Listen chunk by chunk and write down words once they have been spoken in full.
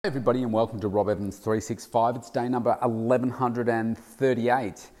Hey everybody, and welcome to Rob Evans 365. It's day number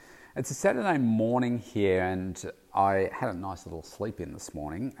 1138. It's a Saturday morning here, and I had a nice little sleep in this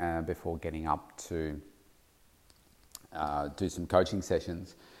morning before getting up to do some coaching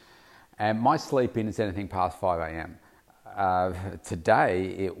sessions. And my sleep in is anything past 5 a.m. Today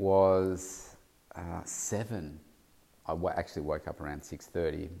it was 7. I actually woke up around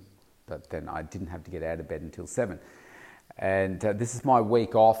 6:30, but then I didn't have to get out of bed until 7. And this is my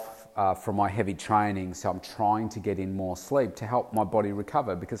week off from my heavy training, so I'm trying to get in more sleep to help my body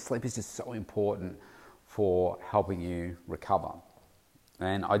recover, because sleep is just so important for helping you recover.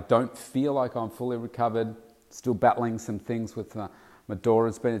 And I don't feel like I'm fully recovered, still battling some things with my daughter.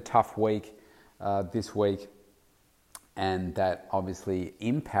 It's been a tough week this week, and that obviously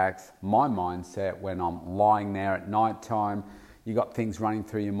impacts my mindset when I'm lying there at night time. You got things running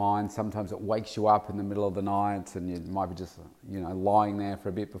through your mind. Sometimes it wakes you up in the middle of the night, and you might be just, lying there for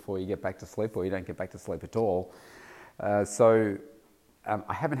a bit before you get back to sleep, or you don't get back to sleep at all. So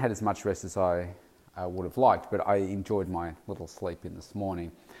I haven't had as much rest as I would have liked, but I enjoyed my little sleep in this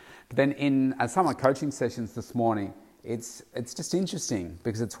morning. But then in some of my coaching sessions this morning, it's just interesting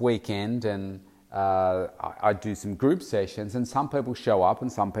because it's weekend, and I do some group sessions, and some people show up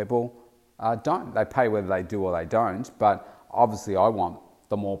and some people don't. They pay whether they do or they don't, but obviously I want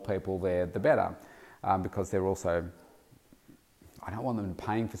the more people there, the better, because they're also, I don't want them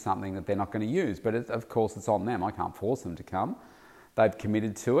paying for something that they're not going to use, but of course it's on them. I can't force them to come. They've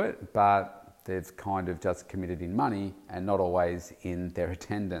committed to it, but they've kind of just committed in money and not always in their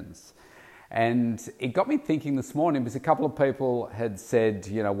attendance. And it got me thinking this morning, because a couple of people had said,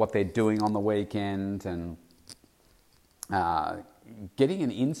 what they're doing on the weekend, and getting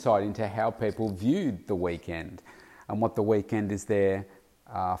an insight into how people viewed the weekend and what the weekend is there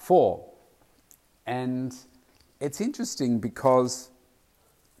for. And it's interesting because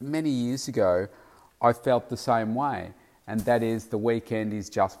many years ago I felt the same way, and that is the weekend is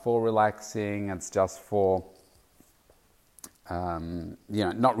just for relaxing. It's just for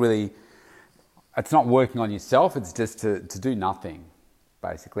not really, it's not working on yourself, it's just to do nothing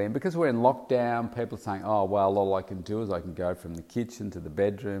basically. And because we're in lockdown, people are saying, oh well, all I can do is I can go from the kitchen to the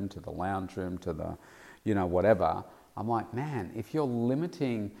bedroom to the lounge room to the whatever. I'm like, man, if you're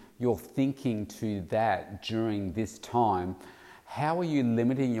limiting your thinking to that during this time, how are you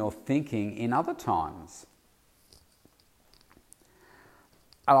limiting your thinking in other times?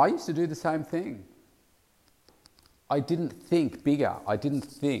 And I used to do the same thing. I didn't think bigger. I didn't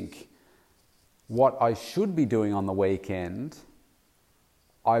think what I should be doing on the weekend.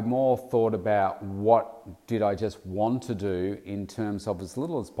 I more thought about what did I just want to do in terms of as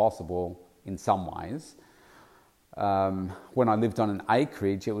little as possible in some ways. When I lived on an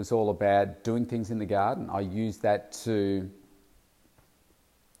acreage, it was all about doing things in the garden. I used that to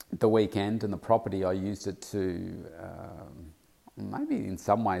the weekend, and the property I used it to, maybe in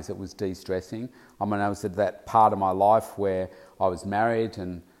some ways it was de-stressing. I mean, I was at that part of my life where I was married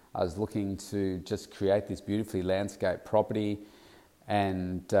and I was looking to just create this beautifully landscaped property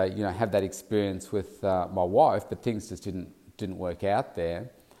and have that experience with my wife, but things just didn't work out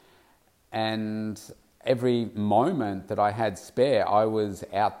there. And every moment that I had spare, I was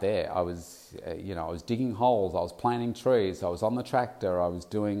out there. I was, I was digging holes, I was planting trees, I was on the tractor, I was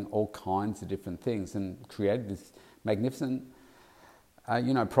doing all kinds of different things, and created this magnificent,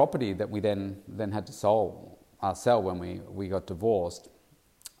 property that we then had to sell when we got divorced.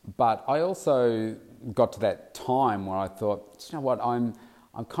 But I also got to that time where I thought, you know what, I'm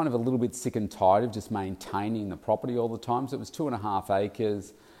kind of a little bit sick and tired of just maintaining the property all the time. So it was 2.5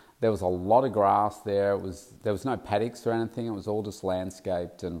 acres. There was a lot of grass there. There was no paddocks or anything. It was all just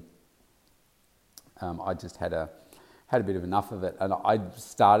landscaped, and I just had a bit of enough of it. And I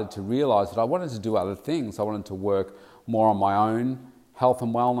started to realise that I wanted to do other things. I wanted to work more on my own health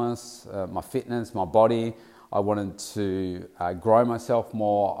and wellness, my fitness, my body. I wanted to grow myself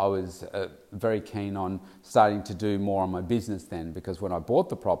more. I was very keen on starting to do more on my business then, because when I bought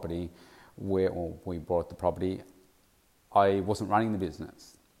the property, we bought the property, I wasn't running the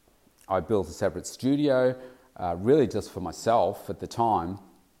business. I built a separate studio, really just for myself at the time,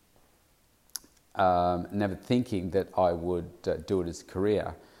 never thinking that I would do it as a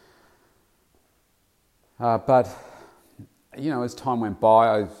career. But as time went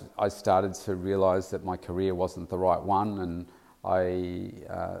by, I started to realise that my career wasn't the right one, and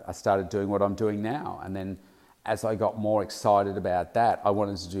I started doing what I'm doing now. And then as I got more excited about that, I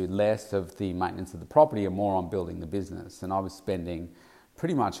wanted to do less of the maintenance of the property and more on building the business. And I was spending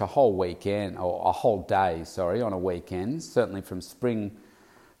pretty much a whole weekend, or a whole day, on a weekend, certainly from spring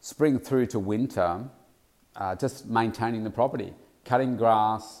through to winter, just maintaining the property, cutting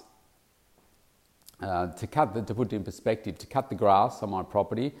grass, to put it in perspective, to cut the grass on my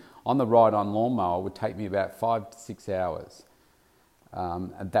property on the ride-on lawnmower would take me about 5 to 6 hours.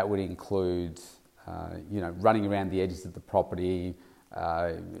 And that would include, running around the edges of the property,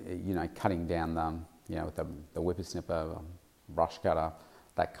 cutting down with the whippersnipper, brush cutter,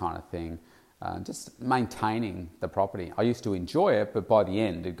 that kind of thing. Just maintaining the property. I used to enjoy it, but by the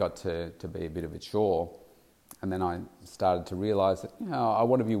end it got to be a bit of a chore. And then I started to realise that, I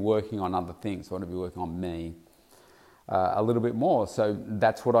want to be working on other things. I want to be working on me a little bit more. So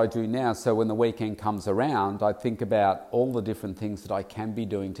that's what I do now. So when the weekend comes around, I think about all the different things that I can be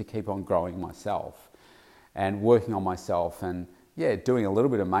doing to keep on growing myself and working on myself and, doing a little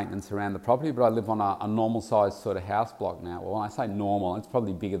bit of maintenance around the property. But I live on a normal sized sort of house block now. Well, when I say normal, it's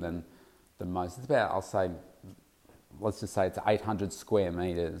probably bigger than most. It's about, let's just say it's 800 square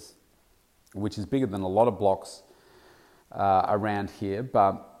metres, which is bigger than a lot of blocks around here,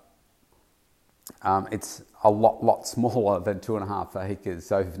 but it's a lot smaller than 2.5 acres.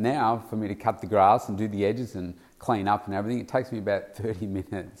 So now for me to cut the grass and do the edges and clean up and everything, it takes me about 30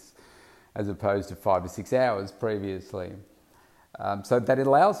 minutes as opposed to 5 to 6 hours previously. So that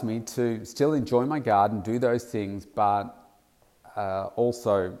allows me to still enjoy my garden, do those things, but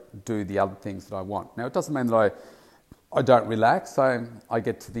also do the other things that I want. Now, it doesn't mean that I don't relax. I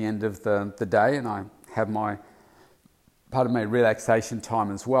get to the end of the day and I have my relaxation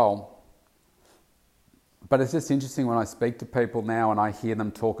time as well. But it's just interesting when I speak to people now and I hear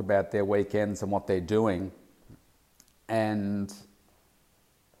them talk about their weekends and what they're doing. And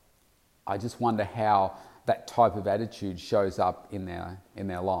I just wonder how that type of attitude shows up in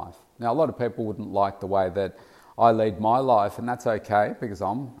their life. Now, a lot of people wouldn't like the way that I lead my life, and that's okay because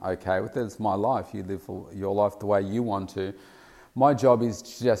I'm okay with it. It's my life. You live your life the way you want to. My job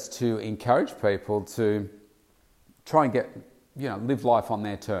is just to encourage people to try and live life on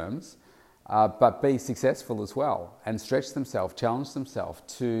their terms, but be successful as well and stretch themselves, challenge themselves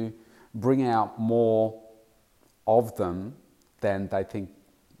to bring out more of them than they think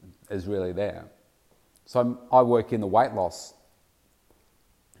is really there. So I work in the weight loss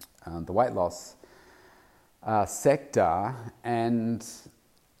sector, and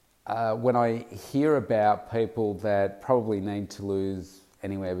when I hear about people that probably need to lose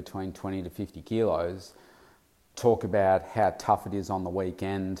anywhere between 20 to 50 kilos, talk about how tough it is on the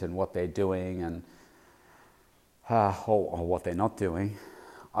weekend and what they're doing and or what they're not doing,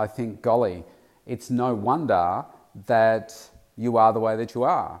 I think, golly, it's no wonder that you are the way that you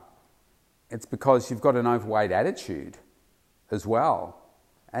are. It's because you've got an overweight attitude as well.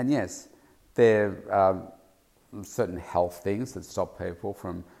 And yes, there are certain health things that stop people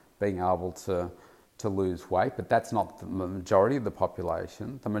from being able to lose weight, but that's not the majority of the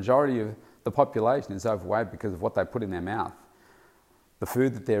population. The majority of the population is overweight because of what they put in their mouth, the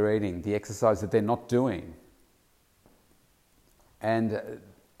food that they're eating, the exercise that they're not doing. And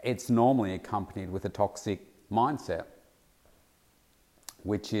it's normally accompanied with a toxic mindset,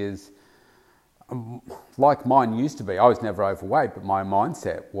 which is like mine used to be. I was never overweight, but my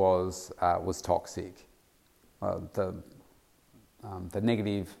mindset was toxic. The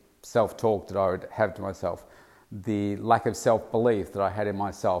negative self-talk that I would have to myself, the lack of self-belief that I had in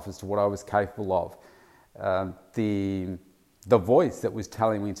myself as to what I was capable of, the voice that was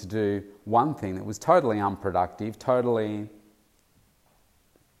telling me to do one thing that was totally unproductive, totally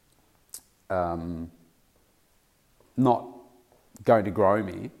not going to grow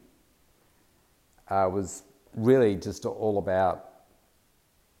me, was really just all about,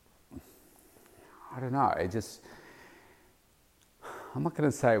 I don't know, I'm not going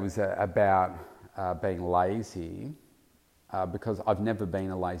to say it was about being lazy, because I've never been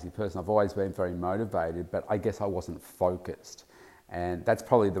a lazy person. I've always been very motivated, but I guess I wasn't focused. And that's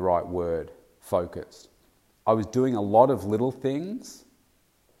probably the right word, focused. I was doing a lot of little things.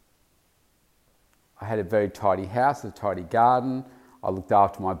 I had a very tidy house, a tidy garden. I looked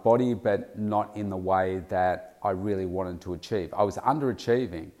after my body, but not in the way that I really wanted to achieve. I was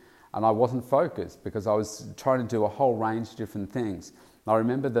underachieving and I wasn't focused because I was trying to do a whole range of different things. I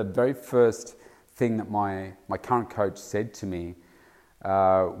remember the very first thing that my current coach said to me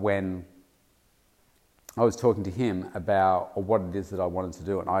when I was talking to him about what it is that I wanted to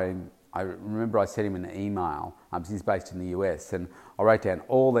do. And I remember I sent him an email, he's based in the US, and I wrote down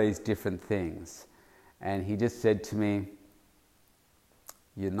all these different things. And he just said to me,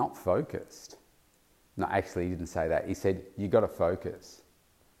 "You're not focused." No, actually, he didn't say that. He said, "You got to focus."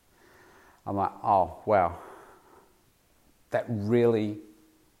 I'm like, oh, wow. That really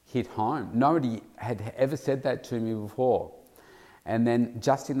hit home. Nobody had ever said that to me before. And then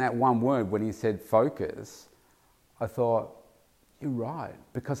just in that one word, when he said focus, I thought, you're right,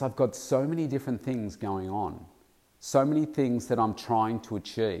 because I've got so many different things going on, so many things that I'm trying to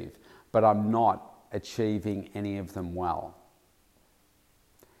achieve, but I'm not achieving any of them well.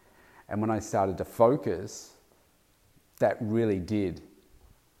 And when I started to focus, that really did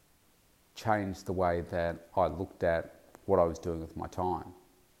change the way that I looked at what I was doing with my time.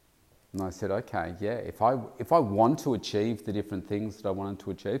 And I said, okay, yeah, if I want to achieve the different things that I wanted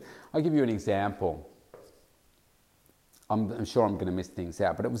to achieve, I'll give you an example. I'm sure I'm going to miss things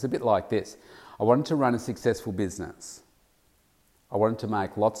out, but it was a bit like this. I wanted to run a successful business. I wanted to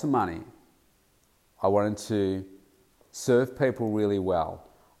make lots of money. I wanted to serve people really well.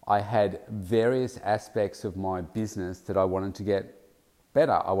 I had various aspects of my business that I wanted to get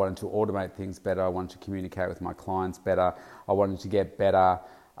better. I wanted to automate things better. I wanted to communicate with my clients better. I wanted to get better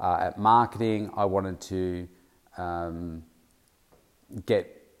at marketing. I wanted to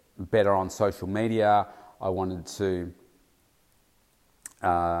get better on social media. I wanted to do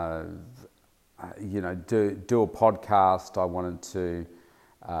a podcast. I wanted to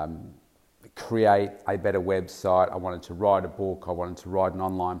create a better website. I wanted to write a book. I wanted to write an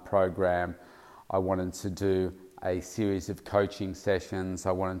online program. I wanted to do a series of coaching sessions.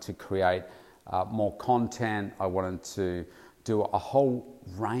 I wanted to create more content. I wanted to do a whole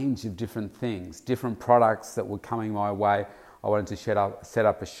range of different things, different products that were coming my way. I wanted to set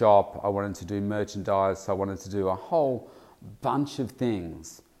up a shop. I wanted to do merchandise. I wanted to do a whole bunch of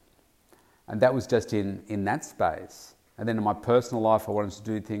things. And that was just in that space. And then in my personal life, I wanted to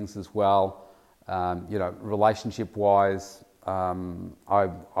do things as well. Relationship-wise, I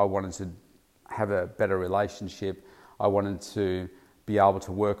wanted to have a better relationship. I wanted to be able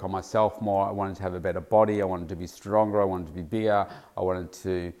to work on myself more. I wanted to have a better body. I wanted to be stronger. I wanted to be bigger. I wanted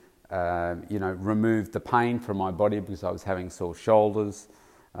to, remove the pain from my body because I was having sore shoulders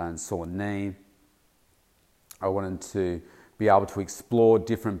and sore knee. I wanted to be able to explore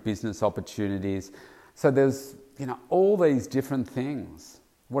different business opportunities. So there's, all these different things.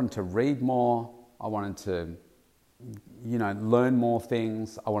 I wanted to read more. I wanted to, learn more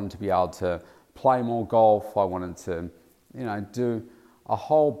things. I wanted to be able to play more golf. I wanted to, do a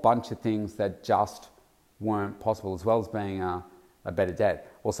whole bunch of things that just weren't possible, as well as being a better dad.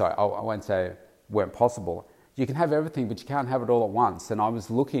 Also, I won't say weren't possible. You can have everything, but you can't have it all at once. And I was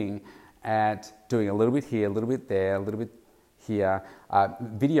looking at doing a little bit here, a little bit there, a little bit here.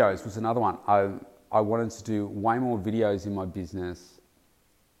 Videos was another one. I wanted to do way more videos in my business.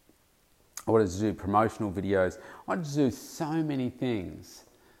 I wanted to do promotional videos. I wanted to do so many things.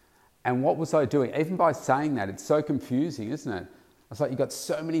 And what was I doing? Even by saying that, it's so confusing, isn't it? It's like you've got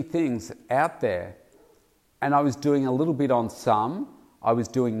so many things out there. And I was doing a little bit on some. I was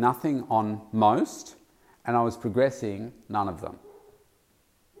doing nothing on most. And I was progressing none of them.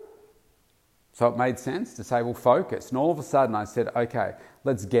 So it made sense to say, well, focus. And all of a sudden I said, okay,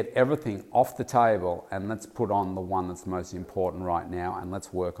 let's get everything off the table and let's put on the one that's most important right now and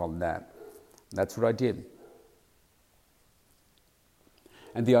let's work on that. That's what I did.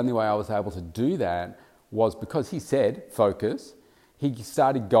 And the only way I was able to do that was because he said, focus. He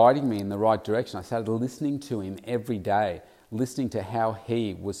started guiding me in the right direction. I started listening to him every day, listening to how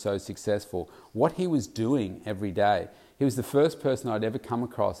he was so successful, what he was doing every day. He was the first person I'd ever come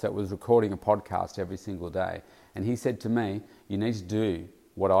across that was recording a podcast every single day. And he said to me, you need to do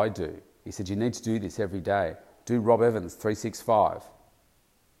what I do. He said, you need to do this every day. Do Rob Evans 365.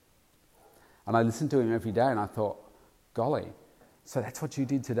 And I listened to him every day and I thought, golly, so that's what you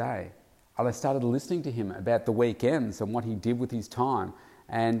did today. And I started listening to him about the weekends and what he did with his time.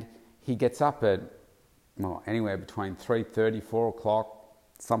 And he gets up at, anywhere between 3:30, 4 o'clock,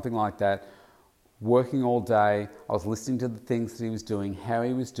 something like that, working all day. I was listening to the things that he was doing, how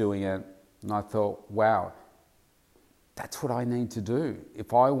he was doing it. And I thought, wow, that's what I need to do.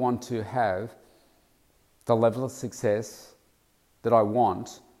 If I want to have the level of success that I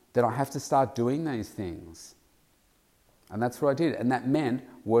want, then I have to start doing these things. And that's what I did. And that meant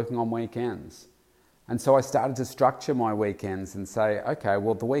working on weekends. And so I started to structure my weekends and say, okay,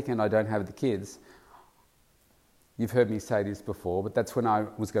 well, the weekend I don't have the kids. You've heard me say this before, but that's when I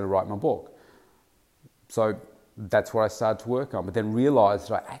was going to write my book. So that's what I started to work on, but then realised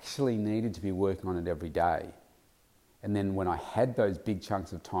that I actually needed to be working on it every day. And then when I had those big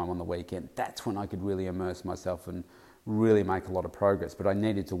chunks of time on the weekend, that's when I could really immerse myself and really make a lot of progress. But I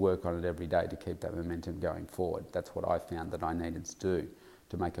needed to work on it every day to keep that momentum going forward. That's what I found that I needed to do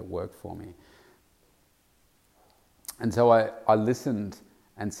to make it work for me. And so I listened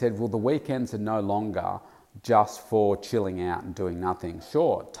and said, well, the weekends are no longer just for chilling out and doing nothing.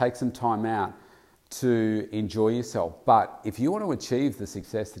 Sure, take some time out to enjoy yourself. But if you want to achieve the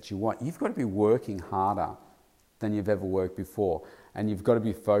success that you want, you've got to be working harder than you've ever worked before. And you've got to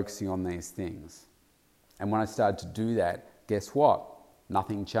be focusing on these things. And when I started to do that, guess what?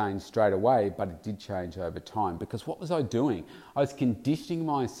 Nothing changed straight away, but it did change over time. Because what was I doing? I was conditioning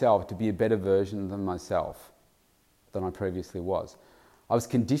myself to be a better version than myself than I previously was. I was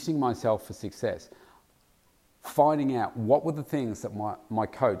conditioning myself for success. Finding out what were the things that my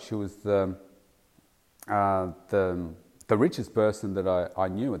coach, who was the richest person that I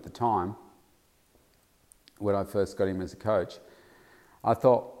knew at the time, when I first got him as a coach, I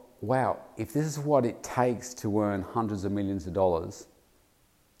thought, wow, if this is what it takes to earn hundreds of millions of dollars,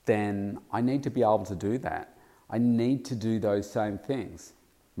 then I need to be able to do that. I need to do those same things.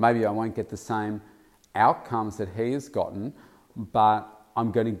 Maybe I won't get the same outcomes that he has gotten, but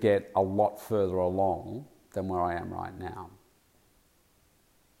I'm going to get a lot further along than where I am right now.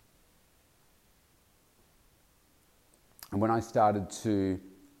 And when I started to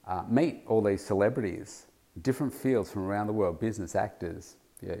meet all these celebrities, different fields from around the world, business, actors,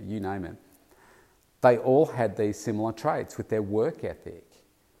 yeah, you name it, they all had these similar traits with their work ethic.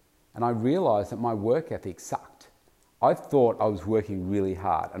 And I realized that my work ethic sucked. I thought I was working really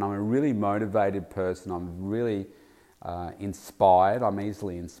hard, and I'm a really motivated person. I'm really inspired. I'm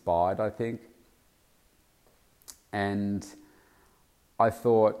easily inspired, I think. And I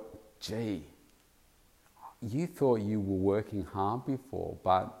thought, gee, you thought you were working hard before,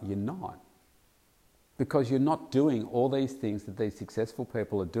 but you're not. Because you're not doing all these things that these successful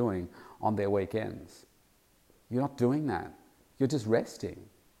people are doing on their weekends. You're not doing that. You're just resting.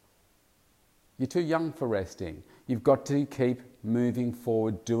 You're too young for resting. You've got to keep moving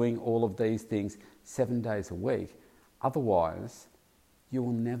forward, doing all of these things 7 days a week. Otherwise, you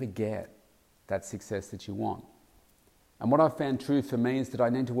will never get that success that you want. And what I've found true for me is that I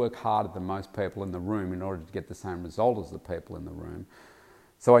need to work harder than most people in the room in order to get the same result as the people in the room.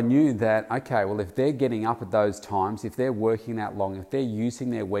 So I knew that, okay, well, if they're getting up at those times, if they're working that long, if they're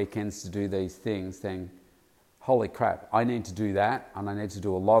using their weekends to do these things, then holy crap, I need to do that, and I need to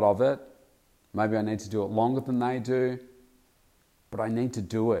do a lot of it. Maybe I need to do it longer than they do, but I need to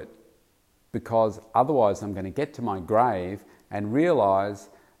do it, because otherwise I'm going to get to my grave and realize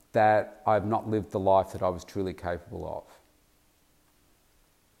that I've not lived the life that I was truly capable of.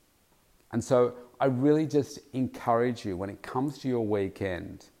 And so I really just encourage you, when it comes to your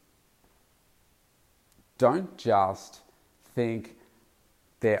weekend, don't just think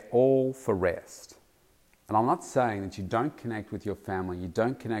they're all for rest. And I'm not saying that you don't connect with your family, you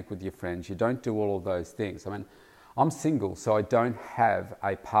don't connect with your friends, you don't do all of those things. I mean, I'm single, so I don't have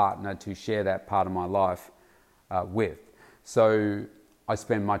a partner to share that part of my life with. So I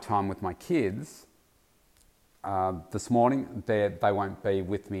spend my time with my kids. This morning, they won't be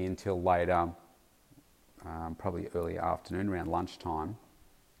with me until later, probably early afternoon, around lunchtime.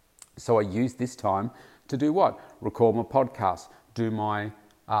 So I use this time to do what? Record my podcast, do my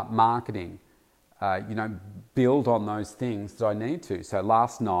marketing, build on those things that I need to. So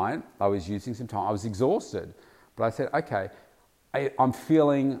last night, I was using some time. I was exhausted, but I said, okay, I'm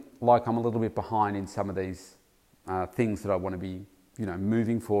feeling like I'm a little bit behind in some of these things that I want to be,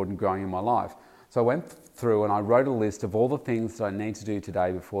 moving forward and growing in my life. So I went through and I wrote a list of all the things that I need to do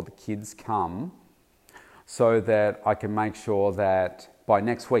today before the kids come, so that I can make sure that by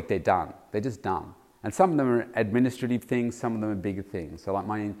next week they're done. They're just done. And some of them are administrative things, some of them are bigger things. So like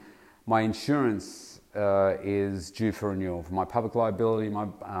my insurance is due for renewal. For my public liability, my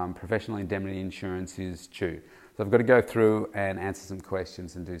professional indemnity insurance is due. So I've got to go through and answer some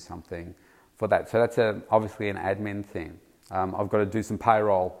questions and do something for that. So that's obviously an admin thing. I've got to do some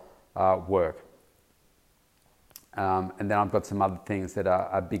payroll work. And then I've got some other things that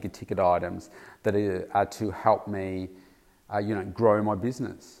are bigger ticket items that are to help me, grow my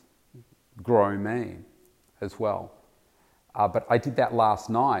business, grow me as well. But I did that last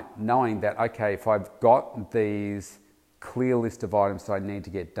night, knowing that, okay, if I've got these clear list of items that I need to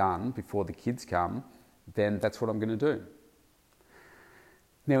get done before the kids come, then that's what I'm going to do.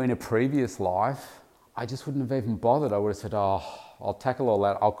 Now, in a previous life, I just wouldn't have even bothered. I would have said, I'll tackle all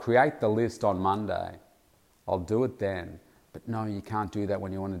that. I'll create the list on Monday. I'll do it then. But no, you can't do that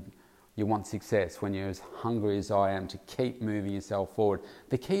when you want success, when you're as hungry as I am to keep moving yourself forward.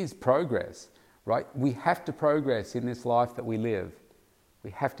 The key is progress, right? We have to progress in this life that we live.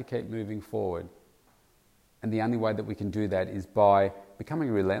 We have to keep moving forward. And the only way that we can do that is by becoming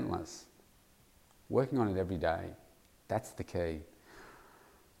relentless, working on it every day. That's the key.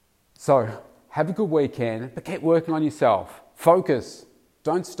 So have a good weekend, but keep working on yourself. Focus.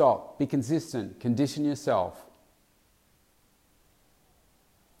 Don't stop. Be consistent. Condition yourself.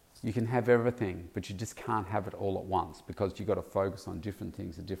 You can have everything, but you just can't have it all at once, because you've got to focus on different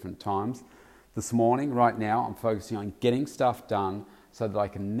things at different times This morning, right now, I'm focusing on getting stuff done so that I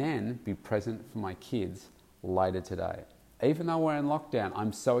can then be present for my kids later today. Even though we're in lockdown,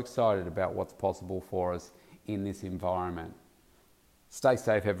 I'm so excited about what's possible for us in this environment. Stay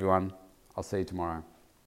safe, everyone. I'll see you tomorrow.